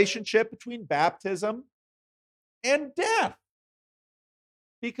the relationship between baptism and death?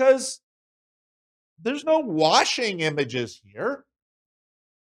 Because there's no washing images here.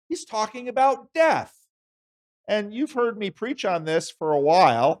 He's talking about death. And you've heard me preach on this for a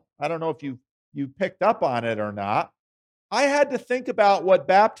while. I don't know if you picked up on it or not. I had to think about what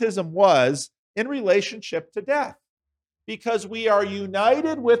baptism was in relationship to death, because we are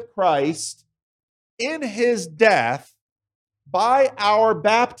united with Christ in his death by our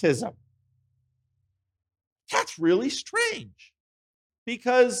baptism. That's really strange,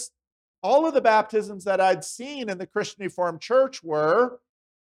 because all of the baptisms that I'd seen in the Christian Reformed Church were,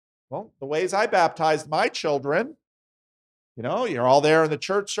 well, the ways I baptized my children. You know, you're all there in the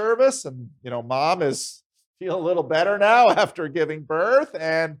church service and, mom is feel a little better now after giving birth,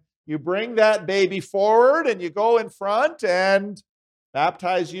 and you bring that baby forward and you go in front and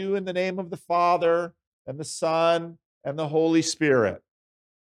baptize you in the name of the Father and the Son and the Holy Spirit.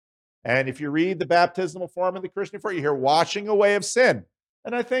 And if you read the baptismal form of the Christian Reformed, you hear washing away of sin.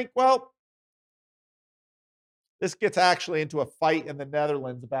 And I think, well, this gets actually into a fight in the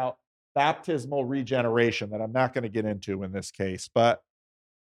Netherlands about baptismal regeneration that I'm not going to get into in this case. But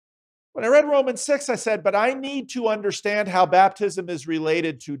when I read Romans 6, I said, but I need to understand how baptism is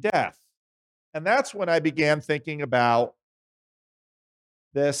related to death. And that's when I began thinking about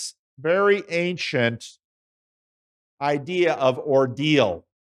this very ancient idea of ordeal.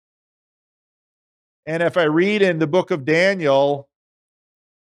 And if I read in the book of Daniel,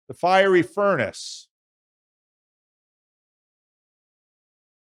 the fiery furnace,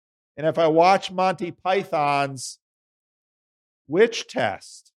 and if I watch Monty Python's witch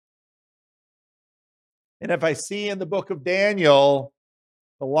test, and if I see in the book of Daniel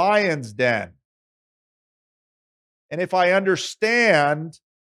the lion's den, and if I understand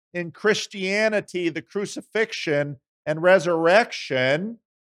in Christianity the crucifixion and resurrection,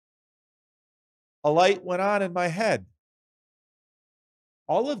 a light went on in my head.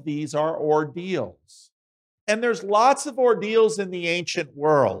 All of these are ordeals. And there's lots of ordeals in the ancient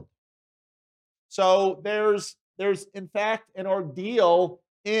world. So there's in fact an ordeal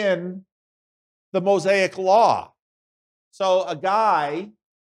in the Mosaic Law. So a guy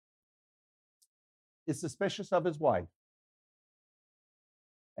is suspicious of his wife.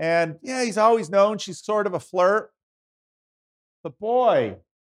 And yeah, he's always known she's sort of a flirt. But boy,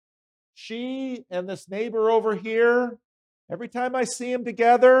 she and this neighbor over here, every time I see them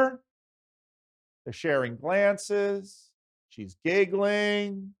together, they're sharing glances. She's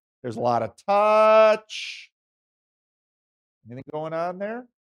giggling. There's a lot of touch. Anything going on there?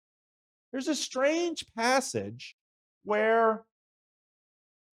 There's a strange passage where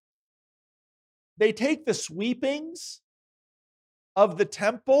they take the sweepings of the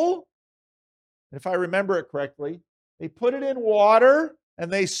temple, and if I remember it correctly, they put it in water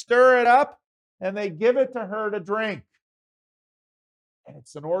and they stir it up and they give it to her to drink. And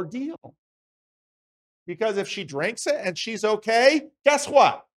it's an ordeal. Because if she drinks it and she's okay, guess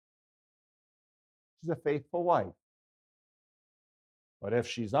what? She's a faithful wife. But if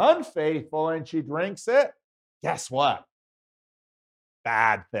she's unfaithful and she drinks it, guess what?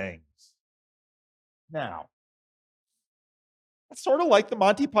 Bad things. Now, that's sort of like the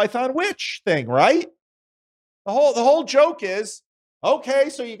Monty Python witch thing, right? The whole joke is, okay,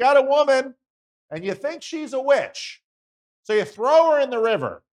 so you got a woman and you think she's a witch. So you throw her in the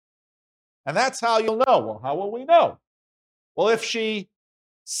river. And that's how you'll know. Well, how will we know? Well, if she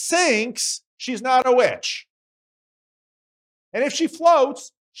sinks, she's not a witch. And if she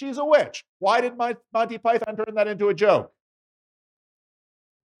floats, she's a witch. Why did Monty Python turn that into a joke?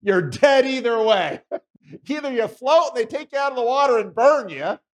 You're dead either way. Either you float and they take you out of the water and burn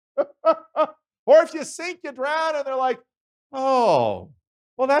you, or if you sink, you drown, and they're like, oh,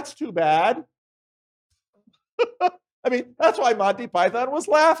 well, that's too bad. I mean, that's why Monty Python was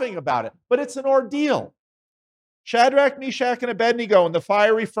laughing about it. But it's an ordeal. Shadrach, Meshach, and Abednego in the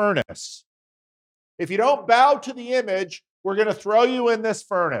fiery furnace. If you don't bow to the image, we're going to throw you in this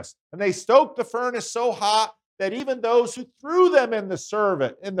furnace. And they stoked the furnace so hot that even those who threw them in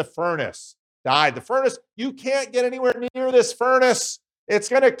the furnace died. The furnace, you can't get anywhere near this furnace. It's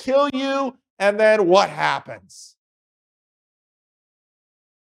going to kill you. And then what happens?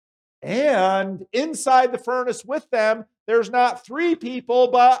 And inside the furnace with them, there's not 3 people,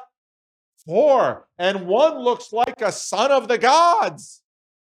 but 4. And one looks like a son of the gods.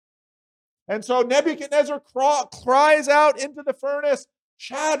 And so Nebuchadnezzar cries out into the furnace,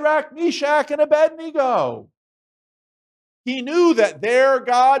 Shadrach, Meshach, and Abednego. He knew that their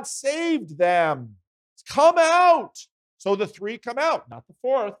God saved them. Come out. So the 3 come out, not the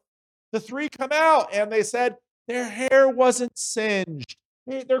 4th. The 3 come out, and they said their hair wasn't singed.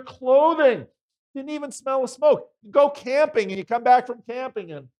 Their clothing didn't even smell of smoke. You go camping and you come back from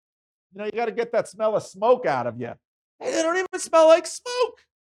camping and you got to get that smell of smoke out of you. They don't even smell like smoke.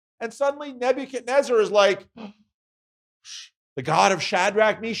 And suddenly Nebuchadnezzar is like, the God of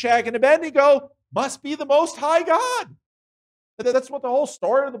Shadrach, Meshach, and Abednego must be the Most High God. And that's what the whole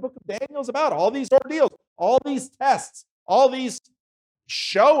story of the book of Daniel is about. All these ordeals, all these tests, all these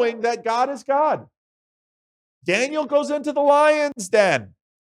showing that God is God. Daniel goes into the lion's den.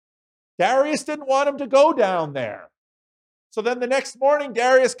 Darius didn't want him to go down there. So then the next morning,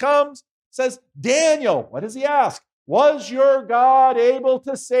 Darius comes, says, Daniel, what does he ask? Was your God able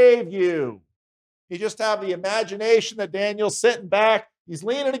to save you? You just have the imagination that Daniel's sitting back. He's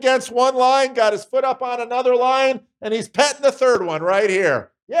leaning against one lion, got his foot up on another lion, and he's petting the third one right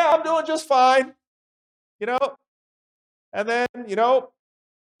here. Yeah, I'm doing just fine. And then,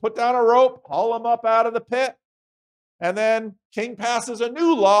 put down a rope, haul him up out of the pit. And then King passes a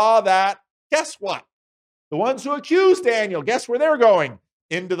new law that, guess what? The ones who accused Daniel, guess where they're going?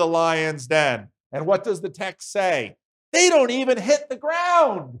 Into the lion's den. And what does the text say? They don't even hit the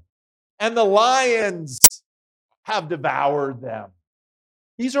ground. And the lions have devoured them.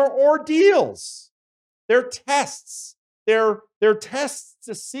 These are ordeals. They're tests. They're tests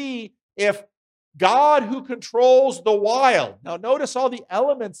to see if God who controls the wild. Now notice all the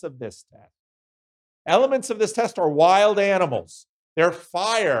elements of this test. Elements of this test are wild animals. They're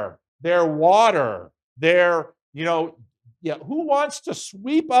fire, they're water, they're, yeah, who wants to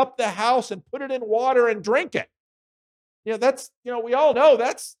sweep up the house and put it in water and drink it? That's, we all know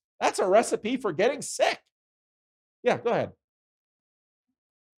that's a recipe for getting sick. Yeah, go ahead.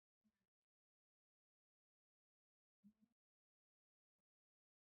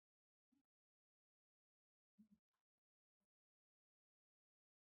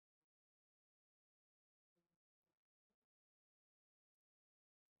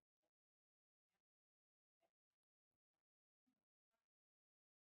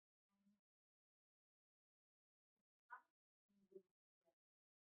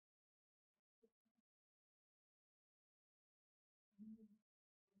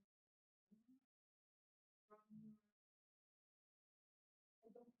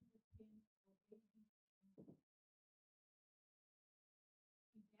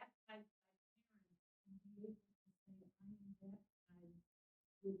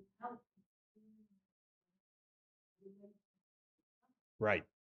 Right.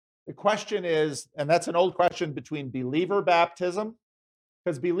 The question is, and that's an old question between believer baptism,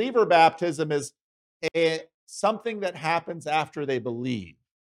 because believer baptism is something that happens after they believe.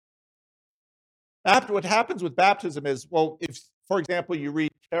 After what happens with baptism is, well, if, for example, you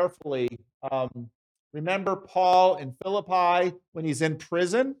read carefully, remember Paul in Philippi when he's in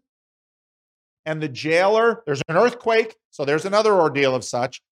prison and the jailer, there's an earthquake, so there's another ordeal of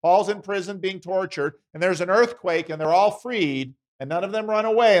such. Paul's in prison being tortured, and there's an earthquake, and they're all freed, and none of them run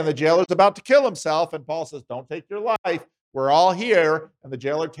away, and the jailer's about to kill himself, and Paul says, don't take your life. We're all here. And the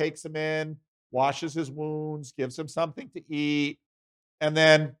jailer takes him in, washes his wounds, gives him something to eat, and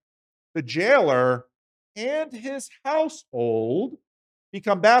then the jailer and his household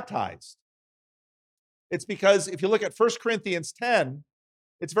become baptized. It's because if you look at 1 Corinthians 10,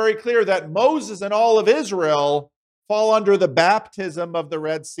 it's very clear that Moses and all of Israel fall under the baptism of the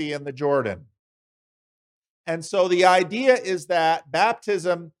Red Sea and the Jordan. And so the idea is that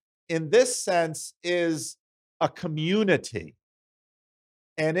baptism, in this sense, is a community.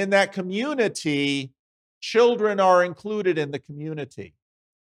 And in that community, children are included in the community.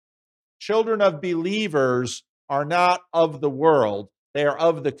 Children of believers are not of the world, they are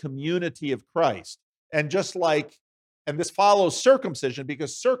of the community of Christ. And just like, and this follows circumcision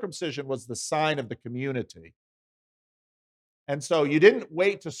because circumcision was the sign of the community. And so you didn't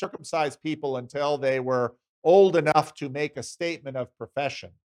wait to circumcise people until they were old enough to make a statement of profession.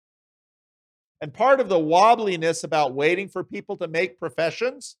 And part of the wobbliness about waiting for people to make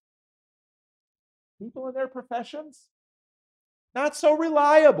professions, people in their professions, not so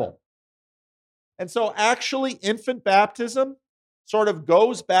reliable. And so actually infant baptism sort of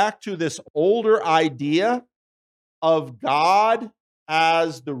goes back to this older idea of God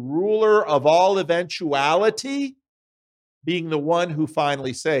as the ruler of all eventuality being the one who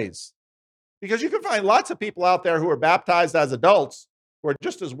finally saves. Because you can find lots of people out there who are baptized as adults who are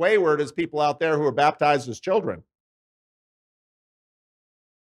just as wayward as people out there who are baptized as children.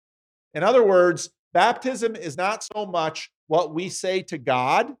 In other words, baptism is not so much what we say to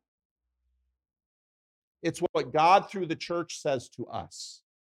God, it's what God through the church says to us.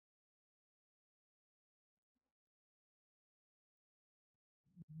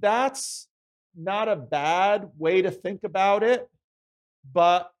 That's not a bad way to think about it,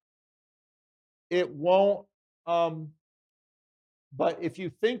 but it won't. But if you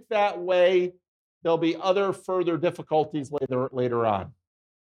think that way, there'll be other further difficulties later on,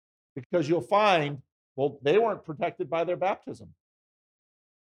 because you'll find, well, they weren't protected by their baptism.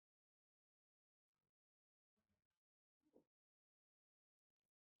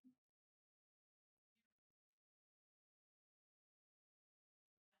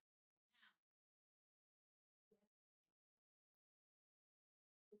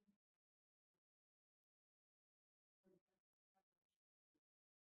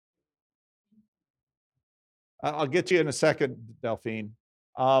 I'll get to you in a second, Delphine.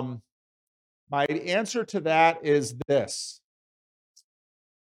 My answer to that is this.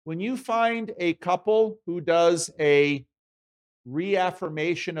 When you find a couple who does a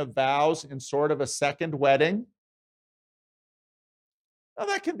reaffirmation of vows in sort of a second wedding, now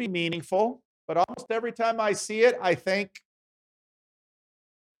that can be meaningful, but almost every time I see it, I think,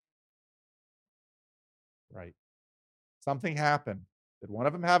 right, something happened. Did one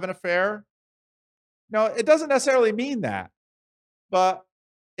of them have an affair? No, it doesn't necessarily mean that. But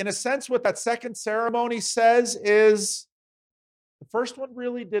in a sense, what that second ceremony says is the first one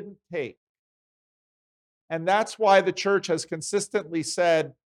really didn't take. And that's why the church has consistently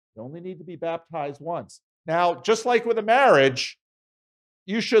said you only need to be baptized once. Now, just like with a marriage,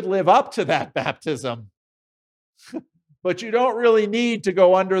 you should live up to that baptism. But you don't really need to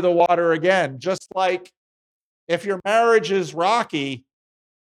go under the water again. Just like if your marriage is rocky,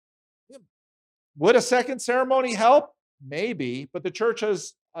 would a second ceremony help? Maybe, but the church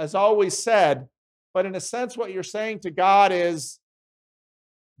has always said, but in a sense, what you're saying to God is,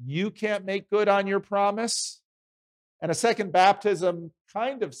 you can't make good on your promise. And a second baptism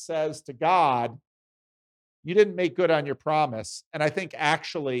kind of says to God, you didn't make good on your promise. And I think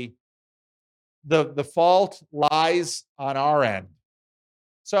actually the fault lies on our end.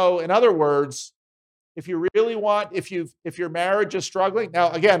 So in other words, if you really want, if your marriage is struggling, now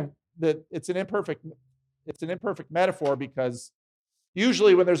again, it's an imperfect metaphor, because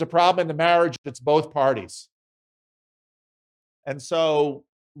usually when there's a problem in the marriage, it's both parties. And so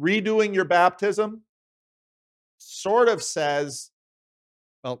redoing your baptism sort of says,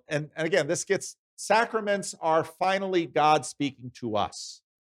 well, and again, sacraments are finally God speaking to us.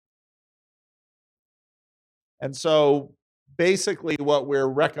 And so basically what we're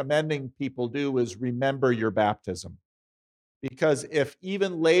recommending people do is remember your baptism. Because if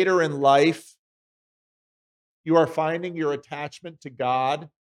even later in life you are finding your attachment to God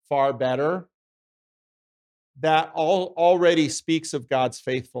far better, that already speaks of God's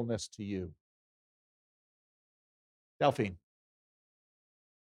faithfulness to you. Delphine.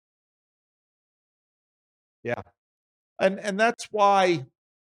 Yeah. And that's why,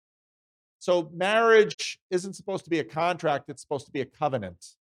 so marriage isn't supposed to be a contract, it's supposed to be a covenant.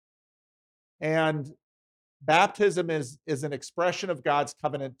 And baptism is an expression of God's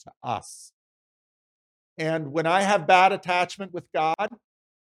covenant to us. And when I have bad attachment with God,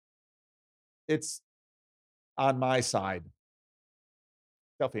 it's on my side.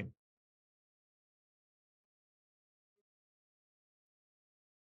 Delphine.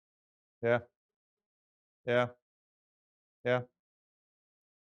 Yeah. Yeah. Yeah.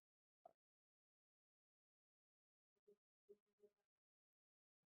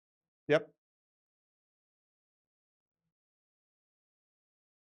 Yep.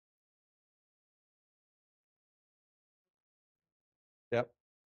 Yep.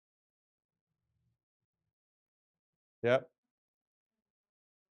 Yep.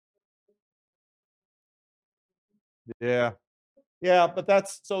 Yeah. Yeah, but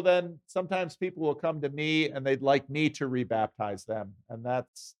so then sometimes people will come to me and they'd like me to rebaptize them. And that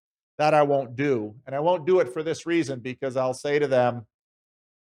I won't do. And I won't do it for this reason, because I'll say to them,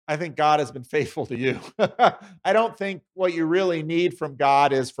 I think God has been faithful to you. I don't think what you really need from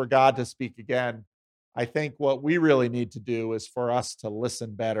God is for God to speak again. I think what we really need to do is for us to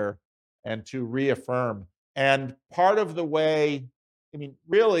listen better and to reaffirm. And part of the way, I mean,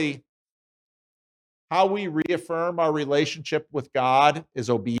 really, how we reaffirm our relationship with God is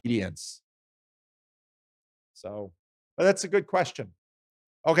obedience. So, but that's a good question.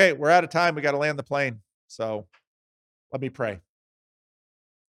 Okay, we're out of time. We got to land the plane. So let me pray.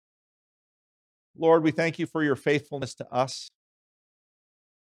 Lord, we thank you for your faithfulness to us.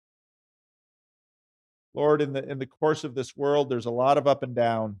 Lord, in the course of this world, there's a lot of up and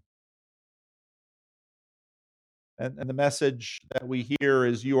down. And the message that we hear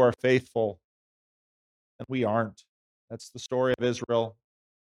is you are faithful, and we aren't. That's the story of Israel.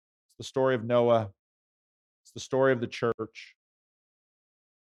 It's the story of Noah. It's the story of the church.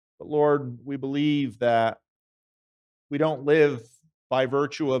 But Lord, we believe that we don't live by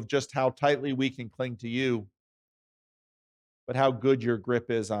virtue of just how tightly we can cling to you, but how good your grip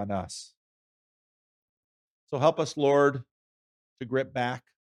is on us. So help us, Lord, to grip back.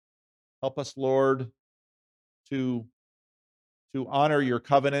 Help us, Lord, to honor your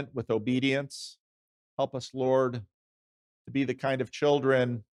covenant with obedience. Help us, Lord, to be the kind of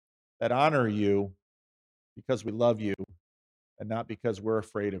children that honor you because we love you and not because we're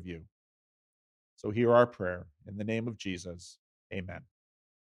afraid of you. So hear our prayer. In the name of Jesus, amen.